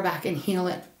our power back and heal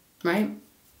it. Right?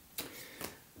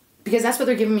 Because that's what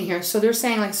they're giving me here. So they're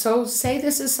saying, like, so say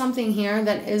this is something here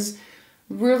that is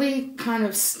really kind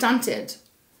of stunted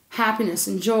happiness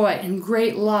and joy and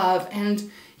great love and,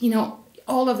 you know,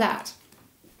 all of that.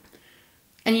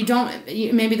 And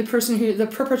maybe the person the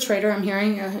perpetrator, I'm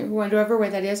hearing, whatever way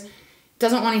that is,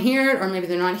 doesn't want to hear it, or maybe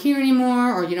they're not here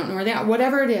anymore, or you don't know where they are,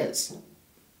 whatever it is.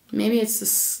 Maybe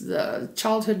it's the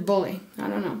childhood bully. I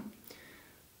don't know.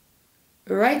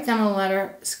 Write them a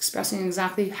letter expressing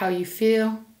exactly how you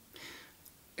feel.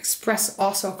 Express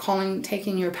also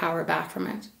taking your power back from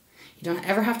it. You don't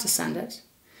ever have to send it.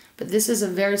 But this is a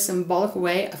very symbolic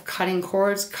way of cutting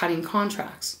cords, cutting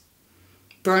contracts.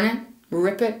 Burn it,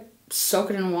 rip it,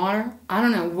 soak it in water. I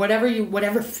don't know,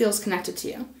 whatever feels connected to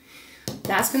you.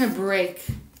 That's going to break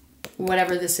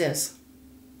whatever this is.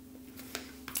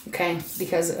 Okay,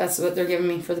 because that's what they're giving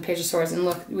me for the Page of Swords. And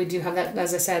look, we do have that,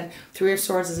 as I said, Three of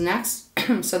Swords is next.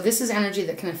 So this is energy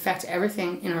that can affect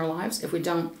everything in our lives if we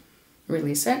don't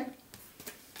release it.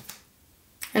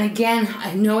 And again,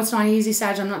 I know it's not easy,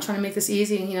 Sag. I'm not trying to make this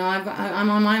easy. You know, I'm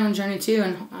on my own journey too,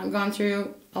 and I've gone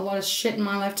through a lot of shit in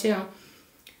my life too.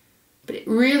 But it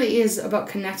really is about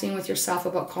connecting with yourself,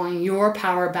 about calling your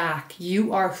power back.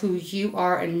 You are who you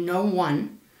are, and no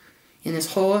one in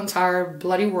this whole entire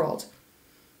bloody world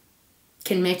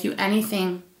can make you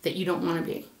anything that you don't want to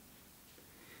be.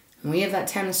 And we have that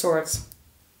Ten of Swords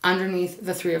underneath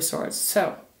the Three of Swords.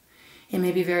 So it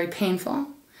may be very painful.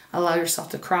 Allow yourself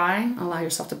to cry. Allow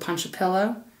yourself to punch a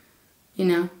pillow. You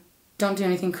know, don't do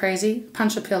anything crazy.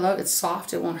 Punch a pillow. It's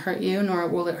soft. It won't hurt you, nor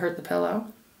will it hurt the pillow.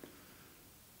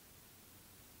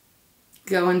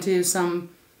 Go into some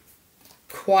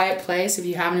quiet place if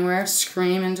you have anywhere.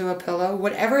 Scream into a pillow.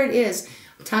 Whatever it is,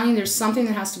 I'm telling you, there's something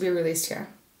that has to be released here.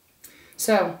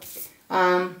 So,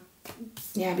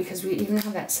 yeah, because we even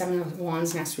have that Seven of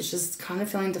Wands next, which is kind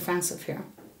of feeling defensive here.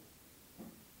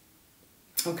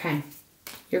 Okay.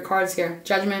 Your cards here.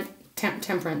 Judgment,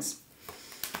 Temperance.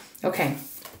 Okay.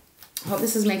 I hope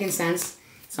this is making sense.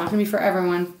 It's not going to be for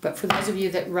everyone, but for those of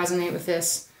you that resonate with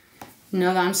this,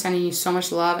 know that I'm sending you so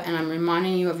much love, and I'm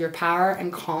reminding you of your power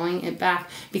and calling it back,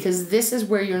 because this is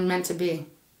where you're meant to be.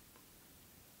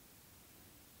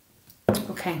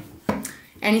 Okay.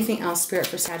 Anything else, Spirit,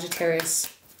 for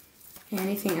Sagittarius?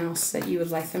 Anything else that you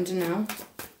would like them to know?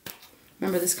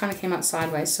 Remember, this kind of came out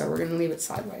sideways, so we're going to leave it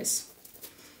sideways.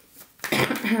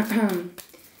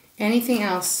 Anything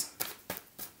else?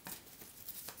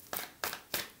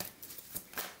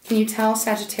 Can you tell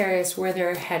Sagittarius where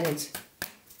they're headed?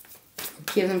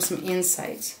 Give them some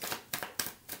insight.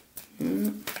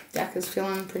 Deck is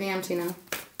feeling pretty empty now.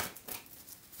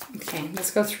 Okay,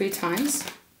 let's go 3 times.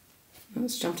 Oh,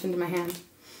 it's jumped into my hand.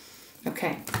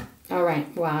 Okay, all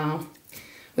right, wow.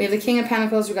 We have the King of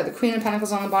Pentacles, we've got the Queen of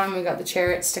Pentacles on the bottom, we've got the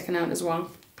Chariot sticking out as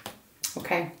well.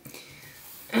 Okay,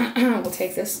 we'll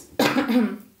take this.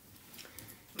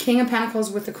 King of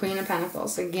Pentacles with the Queen of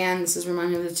Pentacles. Again, this is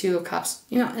reminding me of the Two of Cups.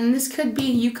 You know, and this could be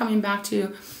you coming back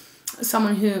to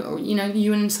someone who, you know,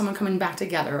 you and someone coming back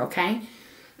together, okay?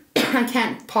 I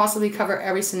can't possibly cover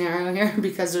every scenario here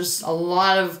because there's a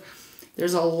lot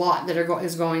that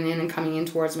is going in and coming in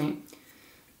towards me.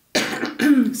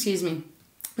 Excuse me.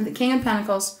 With the King of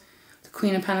Pentacles, the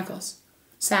Queen of Pentacles,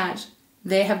 Sag,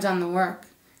 they have done the work.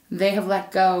 They have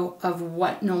let go of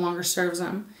what no longer serves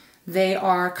them. They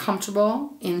are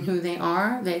comfortable in who they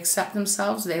are. They accept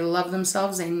themselves. They love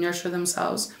themselves. They nurture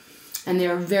themselves. And they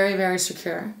are very, very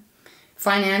secure.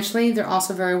 Financially, they're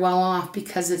also very well off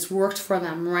because it's worked for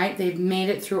them, right? They've made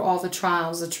it through all the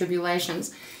trials, the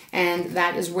tribulations. And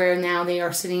that is where now they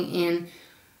are sitting in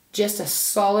just a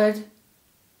solid,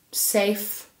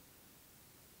 safe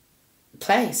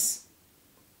place.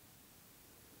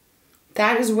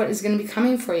 That is what is going to be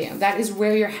coming for you. That is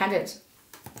where you're headed.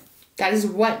 That is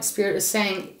what Spirit is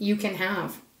saying you can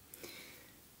have.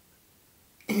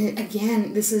 And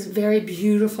again, this is very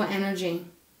beautiful energy.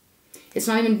 It's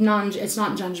not even it's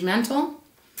not judgmental.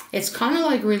 It's kind of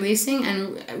like releasing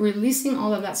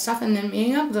all of that stuff and then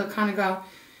being able to kind of go,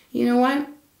 you know what?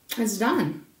 It's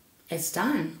done. It's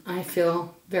done. I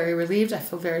feel very relieved. I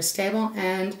feel very stable.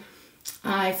 And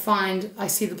I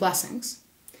see the blessings.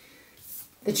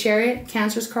 The Chariot,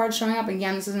 Cancer's card showing up.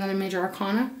 Again, this is another major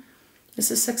arcana. This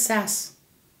is success.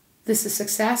 This is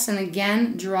success, and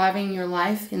again, driving your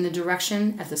life in the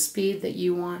direction at the speed that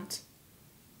you want.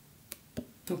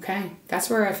 Okay, that's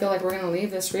where I feel like we're going to leave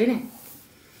this reading.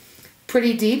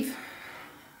 Pretty deep.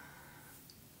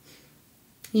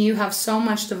 You have so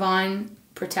much divine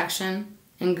protection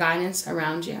and guidance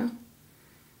around you.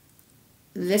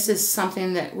 This is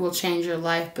something that will change your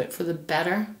life, but for the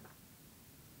better.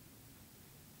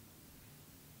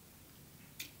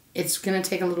 It's going to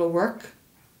take a little work,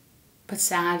 but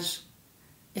Sag,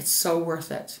 it's so worth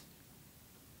it.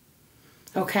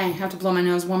 Okay, I have to blow my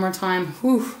nose one more time.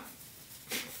 Whew.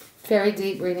 Very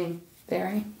deep reading.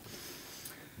 Very.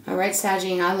 All right,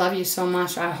 Saggy, I love you so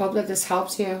much. I hope that this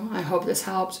helped you. I hope this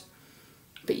helped.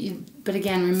 But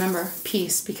again, remember,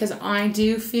 peace, because I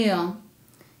do feel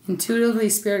intuitively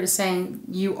Spirit is saying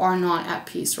you are not at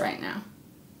peace right now.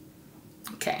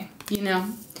 Okay, you know,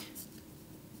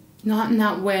 not in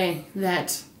that way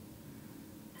that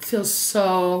feels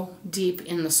so deep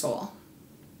in the soul.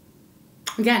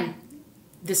 Again,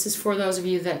 this is for those of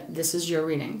you that this is your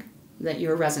reading, that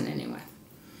you're resonating with.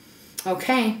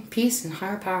 Okay, peace and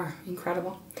higher power.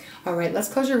 Incredible. All right, let's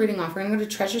close your reading off. We're going to go to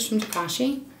Treasures from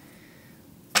Takashi.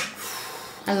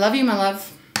 I love you, my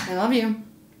love. I love you.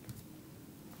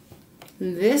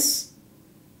 This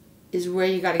is where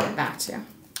you got to get back to.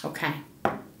 Okay.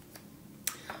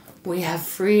 We have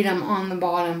freedom on the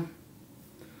bottom.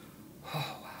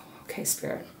 Oh, wow. Okay,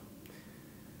 Spirit.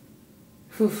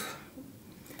 Whew.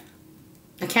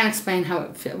 I can't explain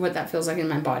what that feels like in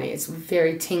my body. It's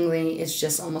very tingly. It's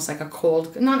just almost like a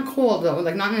cold. Not cold, though.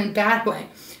 Like, not in a bad way.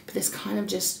 But this kind of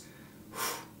just,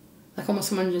 like almost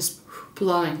someone just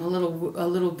blowing a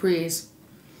little breeze.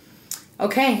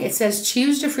 Okay, it says,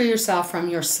 choose to free yourself from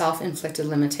your self-inflicted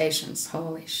limitations.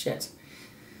 Holy shit.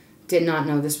 Did not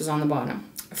know this was on the bottom.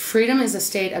 Freedom is a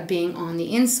state of being on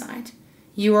the inside.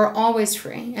 You are always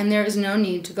free, and there is no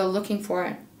need to go looking for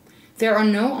it. There are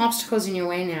no obstacles in your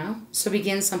way now, so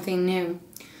begin something new.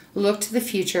 Look to the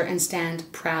future and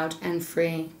stand proud and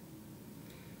free.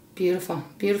 Beautiful,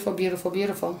 beautiful, beautiful,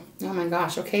 beautiful. Oh my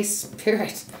gosh. Okay,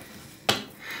 Spirit.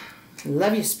 I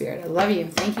love you, Spirit. I love you.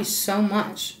 Thank you so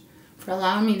much for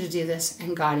allowing me to do this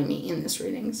and guiding me in this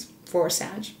readings for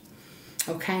Sag.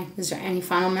 Okay, is there any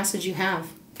final message you have?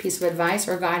 Piece of advice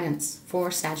or guidance for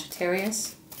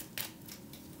Sagittarius?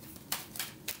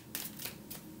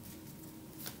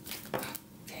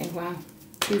 Okay, wow.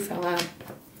 2 fell out.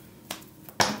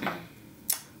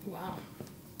 Wow.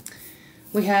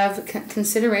 We have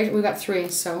consideration. We've got 3,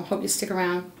 so hope you stick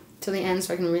around till the end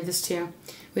so I can read this to you.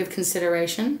 We have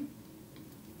consideration.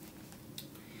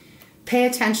 Pay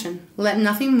attention. Let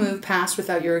nothing move past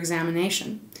without your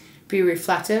examination. Be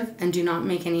reflective and do not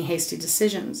make any hasty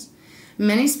decisions.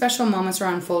 Many special moments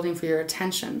are unfolding for your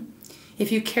attention.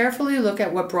 If you carefully look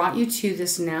at what brought you to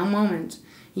this now moment,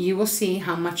 you will see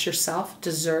how much yourself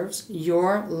deserves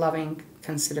your loving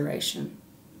consideration.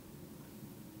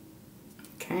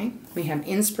 Okay, we have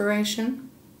inspiration.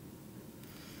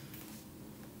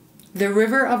 The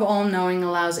river of all-knowing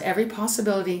allows every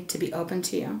possibility to be open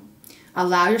to you.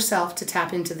 Allow yourself to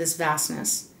tap into this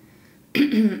vastness.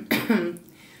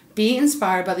 Be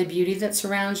inspired by the beauty that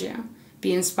surrounds you.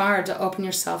 Be inspired to open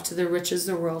yourself to the riches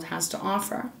the world has to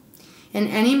offer. In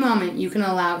any moment, you can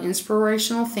allow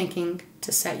inspirational thinking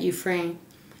to set you free.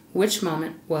 Which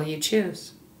moment will you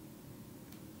choose?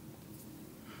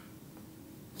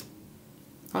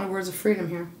 A lot of words of freedom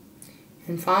here.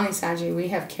 And finally, Saggy, we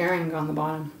have caring on the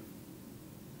bottom.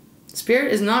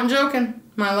 Spirit is not joking,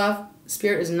 my love.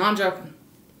 Spirit is not joking.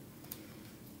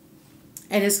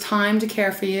 It is time to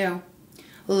care for you.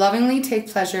 Lovingly take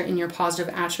pleasure in your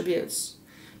positive attributes.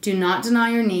 Do not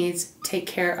deny your needs. Take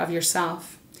care of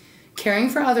yourself. Caring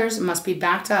for others must be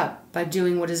backed up by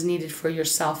doing what is needed for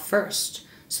yourself first,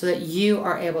 so that you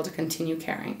are able to continue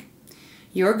caring.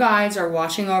 Your guides are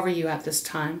watching over you at this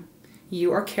time.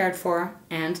 You are cared for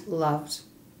and loved.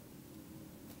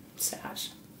 Sag.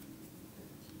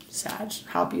 Sag,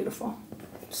 how beautiful.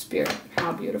 Spirit,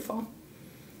 how beautiful.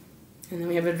 And then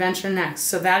we have adventure next.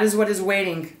 So that is what is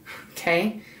waiting,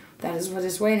 okay? That is what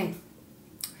is waiting.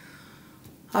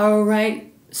 All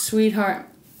right, sweetheart.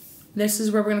 This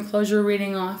is where we're going to close your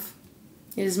reading off.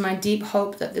 It is my deep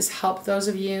hope that this helped those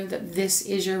of you, that this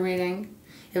is your reading.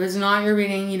 If it's not your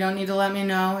reading, you don't need to let me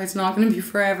know. It's not going to be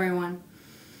for everyone.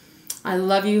 I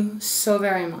love you so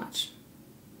very much.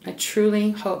 I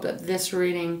truly hope that this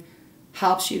reading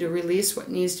helps you to release what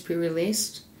needs to be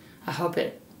released. I hope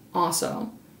it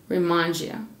also reminds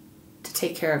you to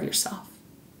take care of yourself.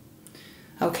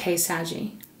 Okay,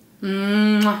 Saggy.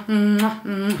 Mwah, mwah,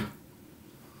 mwah.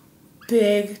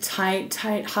 Big, tight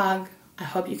hug. I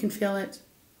hope you can feel it.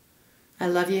 I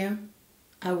love you.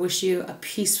 I wish you a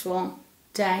peaceful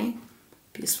day,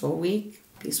 peaceful week,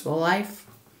 peaceful life.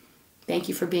 Thank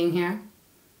you for being here.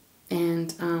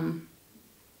 And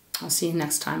I'll see you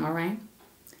next time, all right?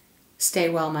 Stay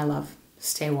well, my love.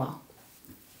 Stay well.